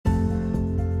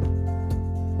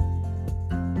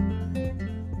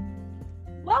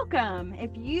Welcome.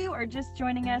 If you are just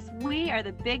joining us, we are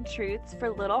the Big Truths for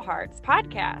Little Hearts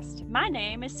podcast. My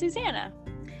name is Susanna.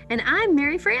 And I'm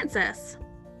Mary Frances.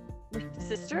 We're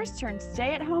sisters turned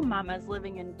stay-at-home mamas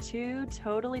living in two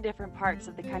totally different parts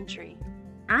of the country.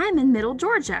 I'm in Middle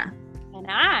Georgia. And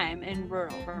I'm in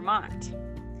rural Vermont.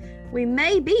 We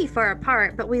may be far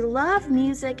apart, but we love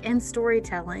music and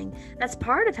storytelling. That's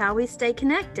part of how we stay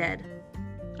connected.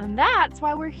 And that's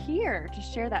why we're here, to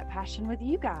share that passion with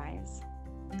you guys.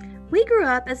 We grew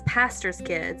up as pastors'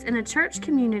 kids in a church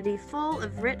community full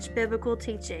of rich biblical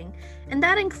teaching, and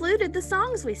that included the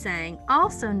songs we sang,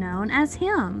 also known as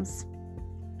hymns.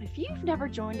 If you've never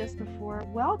joined us before,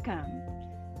 welcome.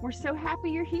 We're so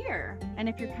happy you're here. And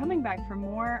if you're coming back for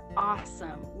more,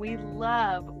 awesome. We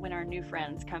love when our new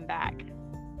friends come back.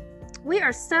 We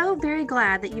are so very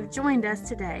glad that you've joined us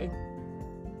today.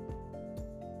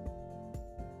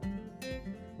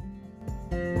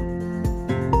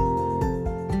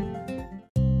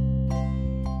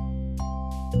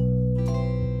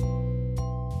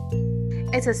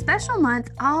 It's a special month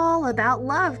all about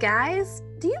love, guys.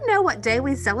 Do you know what day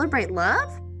we celebrate love?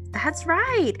 That's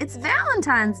right, it's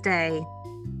Valentine's Day.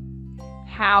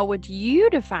 How would you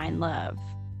define love?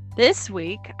 This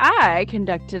week, I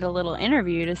conducted a little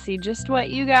interview to see just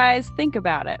what you guys think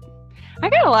about it. I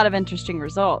got a lot of interesting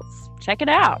results. Check it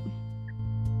out.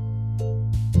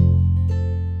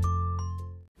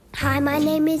 Hi, my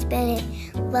name is Bennett.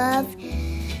 Love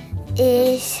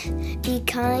is be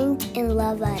kind and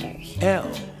love others. L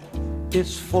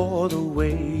is for the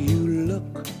way you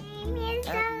look.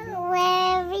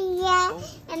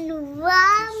 And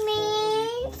love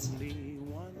means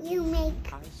you make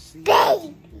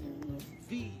babies.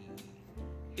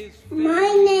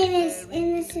 My name is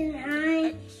Innocent.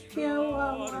 I know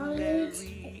what love is.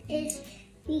 It's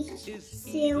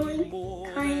feeling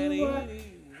kind of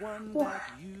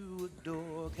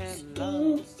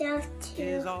getting stuff to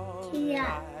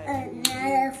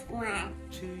another friend.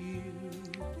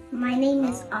 My name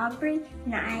is Aubrey,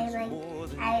 and I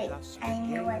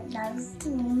know what love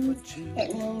means.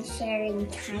 It means sharing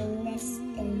kindness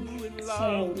and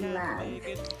sharing love.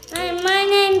 My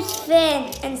name's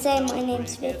Finn, and say my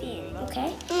name's Vivian,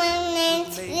 okay? My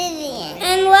name's Vivian.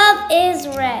 And love is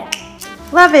red.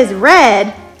 Love is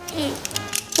red?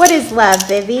 What is love,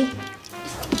 Vivi?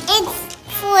 It's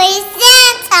for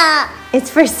Santa. It's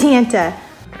for Santa.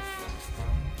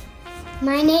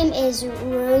 My name is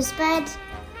Rosebud.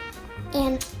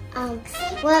 And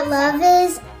what love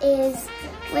is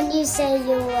when you say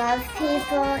you love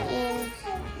people and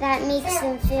that makes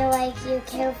them feel like you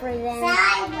care for them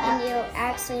and you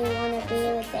actually want to be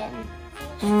with them.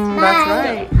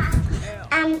 That's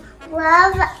right.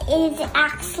 Love is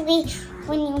actually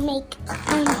when you make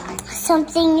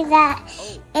something that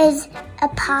is a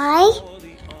pie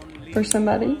For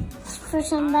somebody? for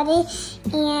somebody,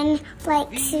 and like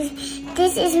this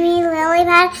is me really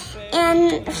bad,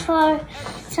 and for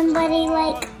somebody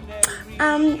like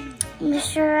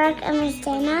Mr. Rick and Miss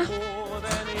Dana.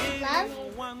 Love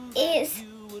is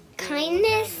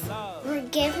kindness,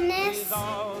 forgiveness,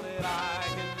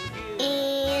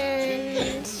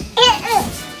 and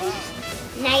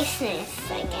niceness,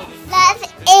 I guess. Love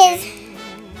is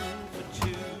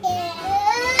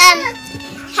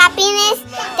happiness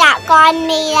that God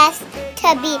made us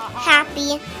to be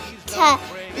happy, to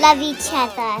love each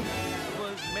other.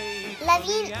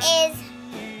 Loving is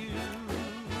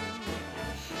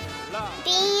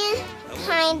being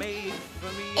kind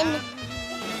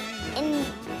and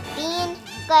being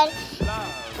good,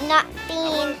 not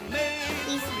being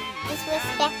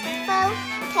disrespectful,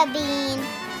 to being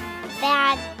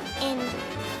bad,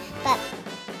 but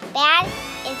bad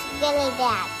is really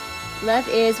bad. Love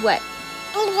is what?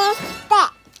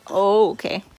 Respect. Oh,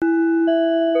 okay.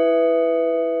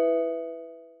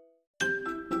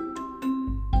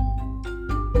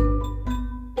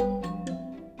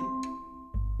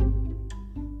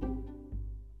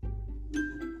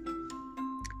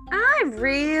 I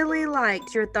really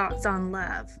liked your thoughts on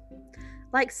love.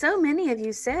 Like so many of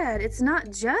you said, it's not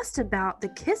just about the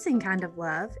kissing kind of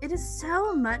love. It is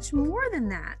so much more than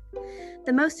that.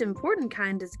 The most important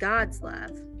kind is God's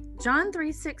love. John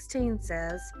 3:16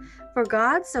 says, "For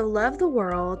God so loved the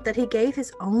world that he gave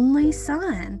his only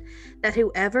Son, that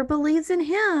whoever believes in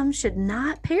him should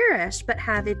not perish but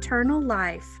have eternal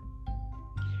life."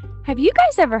 Have you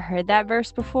guys ever heard that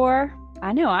verse before?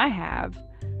 I know I have.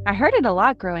 I heard it a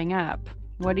lot growing up.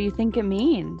 What do you think it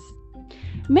means?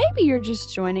 Maybe you're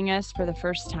just joining us for the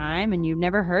first time and you've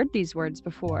never heard these words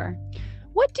before.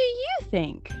 What do you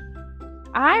think?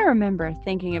 I remember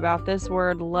thinking about this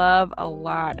word love a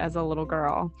lot as a little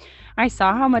girl. I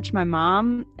saw how much my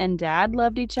mom and dad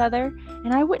loved each other,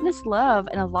 and I witnessed love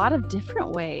in a lot of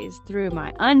different ways through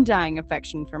my undying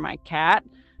affection for my cat,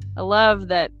 a love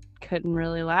that couldn't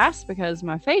really last because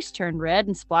my face turned red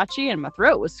and splotchy and my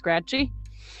throat was scratchy,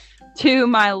 to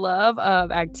my love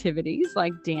of activities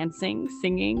like dancing,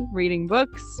 singing, reading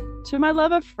books, to my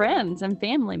love of friends and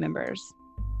family members.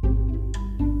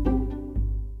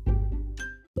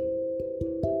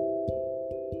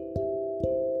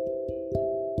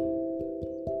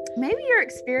 Maybe your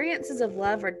experiences of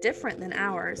love are different than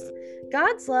ours.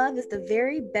 God's love is the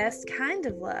very best kind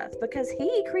of love because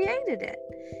He created it.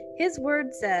 His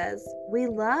word says, we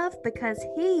love because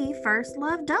He first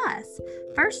loved us.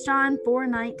 1 John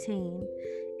 4:19.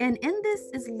 And in this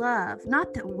is love,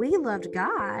 not that we loved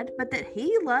God, but that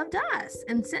He loved us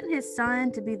and sent His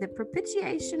Son to be the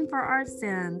propitiation for our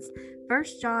sins.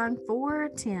 1 John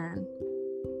 4:10.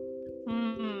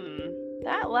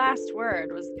 That last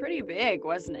word was pretty big,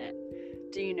 wasn't it?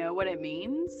 Do you know what it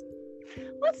means?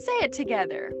 Let's say it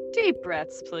together. Deep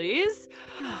breaths, please.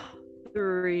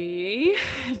 3,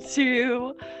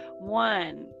 2,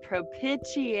 1.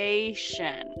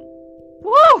 Propitiation.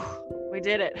 Woo! We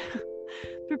did it.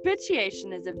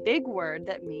 Propitiation is a big word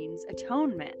that means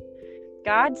atonement.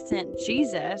 God sent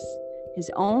Jesus, His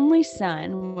only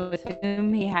Son, with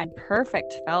whom He had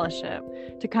perfect fellowship,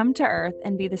 to come to earth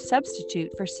and be the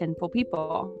substitute for sinful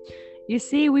people. You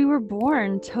see, we were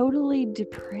born totally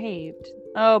depraved.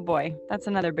 Oh boy, that's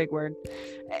another big word.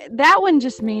 That one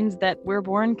just means that we're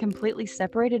born completely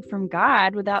separated from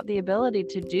God without the ability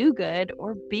to do good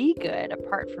or be good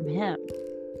apart from Him.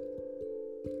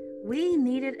 We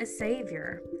needed a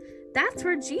Savior. That's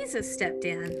where Jesus stepped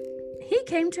in. He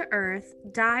came to earth,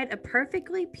 died a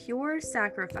perfectly pure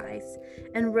sacrifice,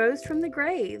 and rose from the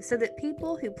grave so that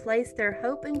people who place their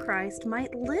hope in Christ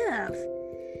might live.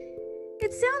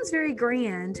 It sounds very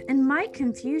grand and might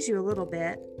confuse you a little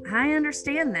bit. I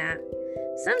understand that.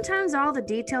 Sometimes all the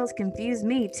details confuse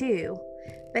me too.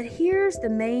 But here's the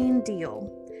main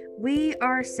deal. We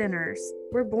are sinners.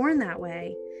 We're born that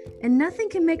way. And nothing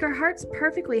can make our hearts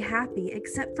perfectly happy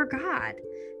except for God,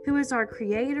 who is our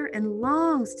Creator and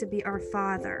longs to be our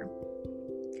Father.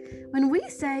 When we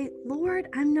say, Lord,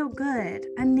 I'm no good,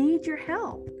 I need your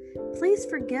help, please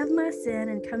forgive my sin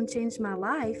and come change my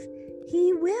life,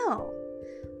 He will.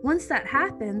 Once that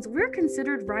happens, we're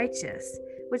considered righteous,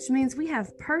 which means we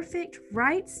have perfect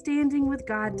right standing with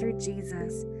God through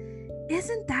Jesus.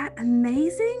 Isn't that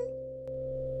amazing?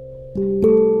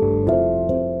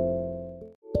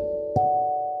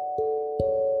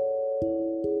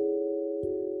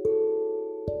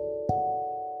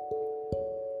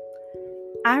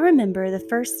 I remember the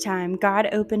first time God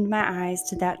opened my eyes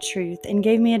to that truth and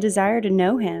gave me a desire to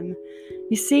know Him.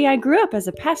 You see, I grew up as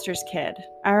a pastor's kid.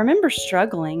 I remember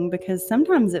struggling because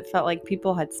sometimes it felt like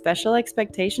people had special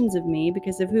expectations of me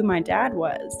because of who my dad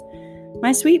was.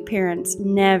 My sweet parents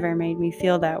never made me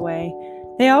feel that way.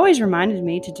 They always reminded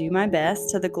me to do my best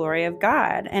to the glory of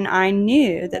God, and I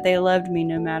knew that they loved me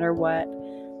no matter what.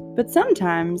 But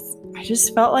sometimes I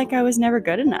just felt like I was never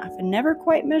good enough and never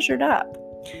quite measured up.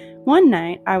 One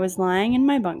night, I was lying in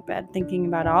my bunk bed thinking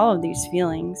about all of these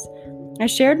feelings. I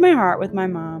shared my heart with my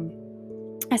mom.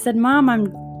 I said, Mom,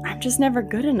 I'm just never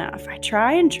good enough. I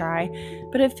try and try,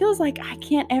 but it feels like I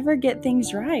can't ever get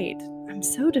things right. I'm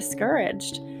so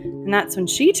discouraged. And that's when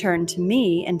she turned to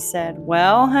me and said,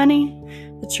 Well, honey,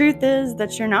 the truth is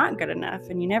that you're not good enough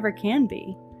and you never can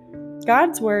be.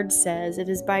 God's word says it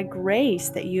is by grace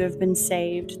that you have been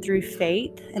saved through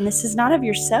faith, and this is not of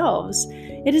yourselves.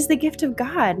 It is the gift of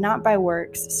God, not by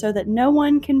works, so that no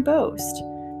one can boast.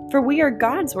 For we are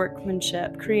God's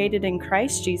workmanship, created in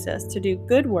Christ Jesus to do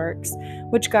good works,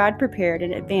 which God prepared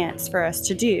in advance for us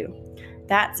to do.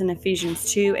 That's in Ephesians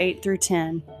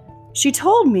 2:8-10. She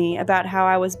told me about how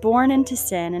I was born into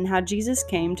sin and how Jesus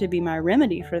came to be my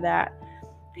remedy for that.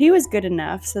 He was good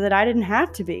enough so that I didn't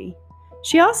have to be.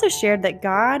 She also shared that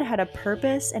God had a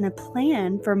purpose and a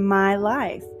plan for my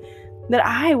life, that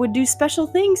I would do special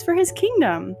things for His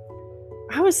kingdom.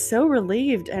 I was so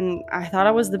relieved, and I thought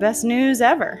it was the best news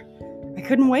ever. I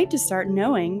couldn't wait to start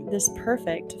knowing this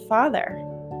perfect Father.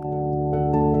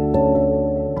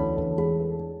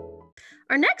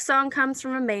 Our next song comes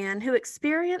from a man who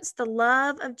experienced the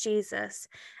love of Jesus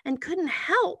and couldn't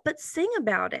help but sing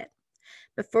about it.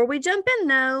 Before we jump in,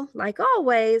 though, like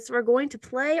always, we're going to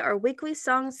play our weekly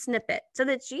song snippet so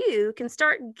that you can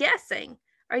start guessing.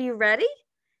 Are you ready?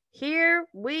 Here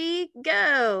we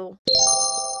go.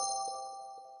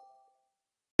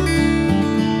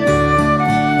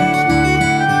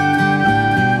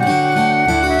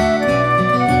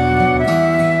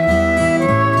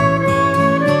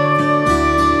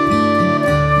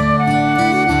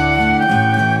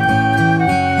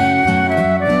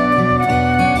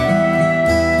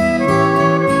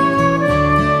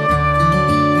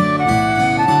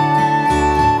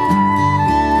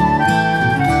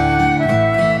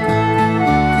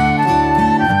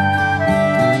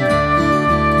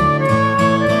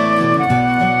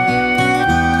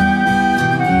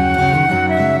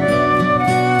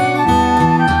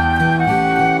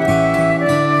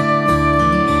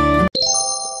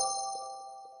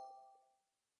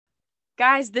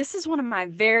 Guys, this is one of my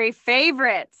very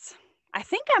favorites. I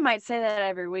think I might say that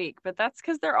every week, but that's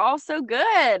because they're all so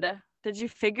good. Did you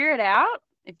figure it out?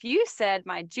 If you said,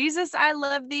 "My Jesus, I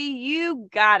love thee," you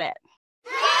got it.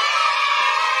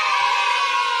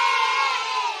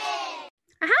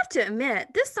 I have to admit,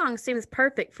 this song seems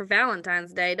perfect for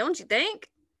Valentine's Day, don't you think?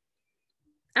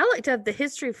 I looked up the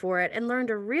history for it and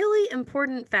learned a really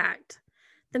important fact.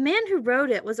 The man who wrote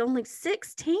it was only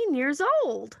 16 years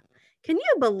old. Can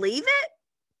you believe it?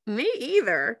 Me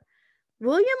either.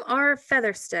 William R.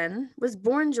 Featherston was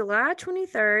born July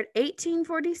 23rd,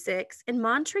 1846 in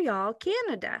Montreal,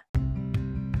 Canada.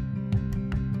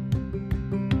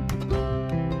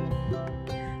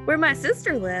 Where my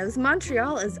sister lives,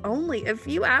 Montreal is only a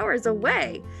few hours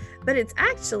away, but it's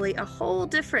actually a whole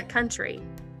different country.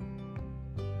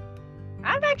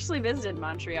 I've actually visited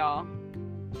Montreal.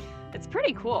 It's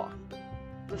pretty cool.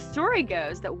 The story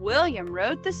goes that William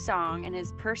wrote the song in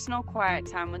his personal quiet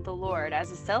time with the Lord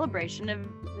as a celebration of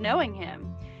knowing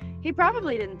him. He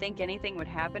probably didn't think anything would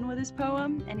happen with his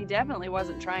poem, and he definitely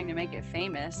wasn't trying to make it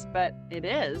famous, but it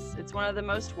is. It's one of the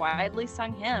most widely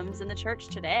sung hymns in the church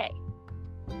today.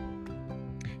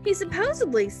 He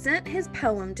supposedly sent his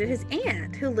poem to his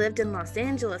aunt who lived in Los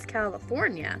Angeles,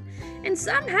 California, and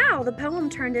somehow the poem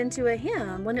turned into a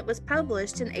hymn when it was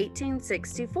published in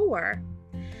 1864.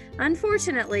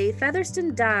 Unfortunately,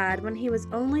 Featherston died when he was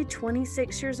only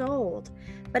 26 years old,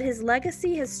 but his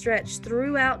legacy has stretched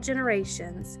throughout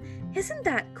generations. Isn't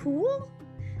that cool?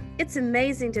 It's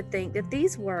amazing to think that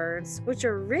these words, which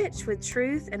are rich with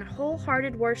truth and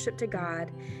wholehearted worship to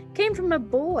God, came from a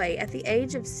boy at the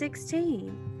age of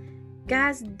 16.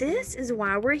 Guys, this is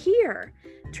why we're here,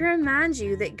 to remind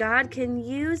you that God can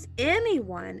use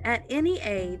anyone at any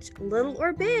age, little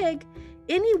or big,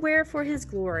 anywhere for His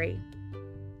glory.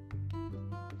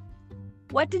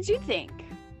 What did you think?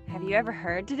 Have you ever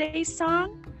heard today's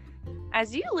song?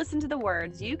 As you listen to the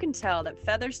words, you can tell that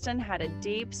Featherston had a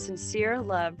deep, sincere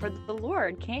love for the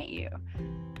Lord, can't you?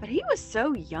 But he was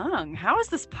so young. How is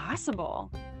this possible?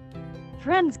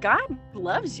 Friends, God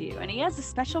loves you, and He has a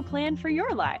special plan for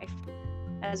your life.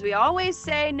 As we always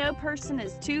say, no person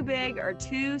is too big or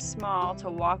too small to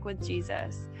walk with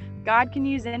Jesus. God can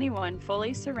use anyone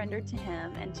fully surrendered to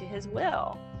Him and to His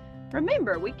will.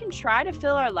 Remember, we can try to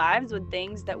fill our lives with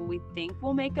things that we think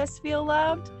will make us feel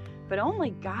loved, but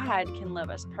only God can love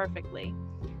us perfectly.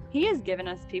 He has given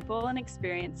us people and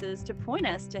experiences to point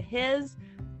us to His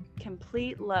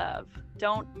complete love.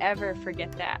 Don't ever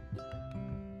forget that.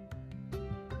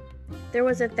 There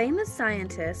was a famous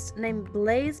scientist named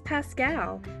Blaise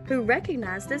Pascal who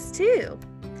recognized this too.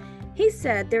 He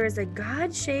said there is a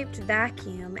God-shaped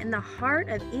vacuum in the heart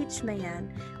of each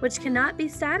man, which cannot be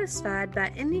satisfied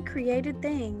by any created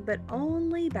thing, but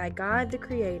only by God the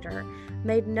Creator,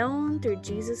 made known through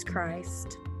Jesus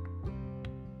Christ.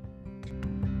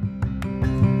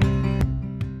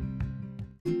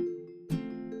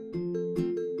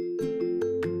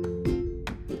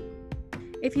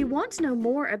 If you want to know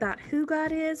more about who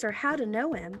God is or how to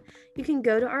know Him, you can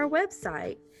go to our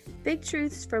website,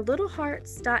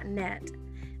 bigtruthsforlittlehearts.net.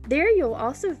 There you'll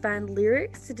also find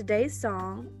lyrics to today's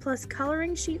song, plus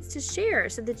coloring sheets to share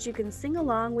so that you can sing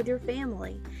along with your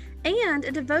family, and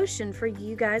a devotion for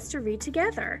you guys to read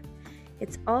together.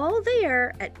 It's all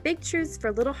there at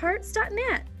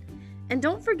bigtruthsforlittlehearts.net. And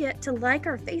don't forget to like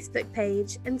our Facebook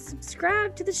page and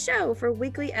subscribe to the show for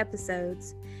weekly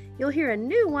episodes. You'll hear a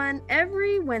new one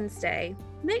every Wednesday.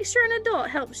 Make sure an adult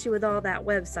helps you with all that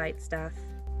website stuff.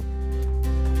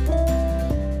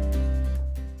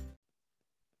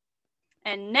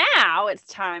 And now it's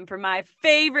time for my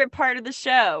favorite part of the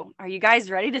show. Are you guys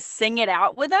ready to sing it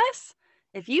out with us?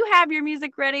 If you have your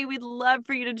music ready, we'd love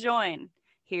for you to join.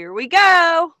 Here we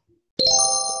go.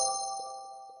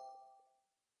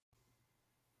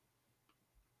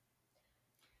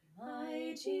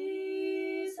 My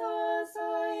Jesus,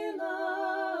 I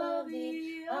love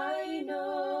thee, I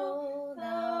know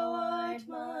thou art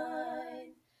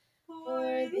mine.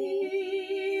 For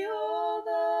thee all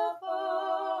the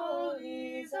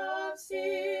follies of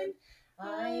sin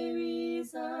I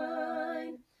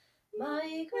resign.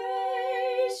 My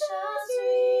gracious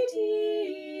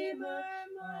Redeemer,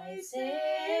 my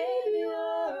Savior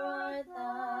art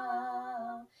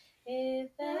thou.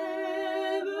 If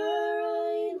ever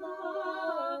I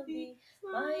love thee,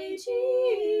 my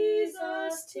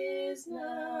Jesus, 'tis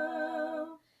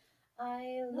now.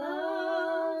 I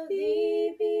love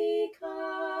thee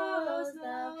because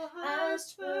thou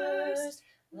hast first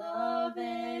loved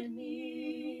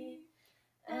me,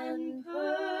 and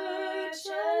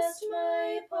purchased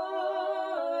my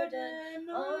pardon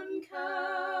on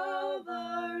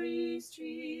Calvary's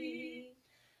tree.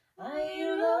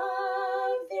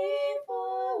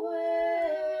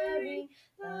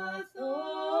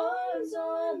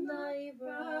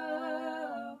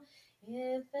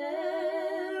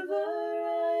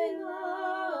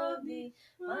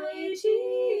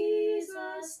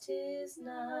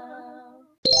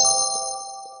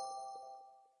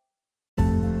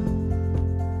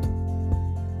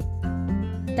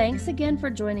 Thanks again for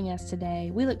joining us today.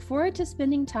 We look forward to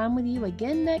spending time with you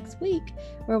again next week,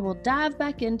 where we'll dive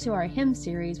back into our hymn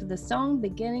series with a song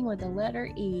beginning with the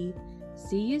letter E.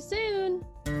 See you soon!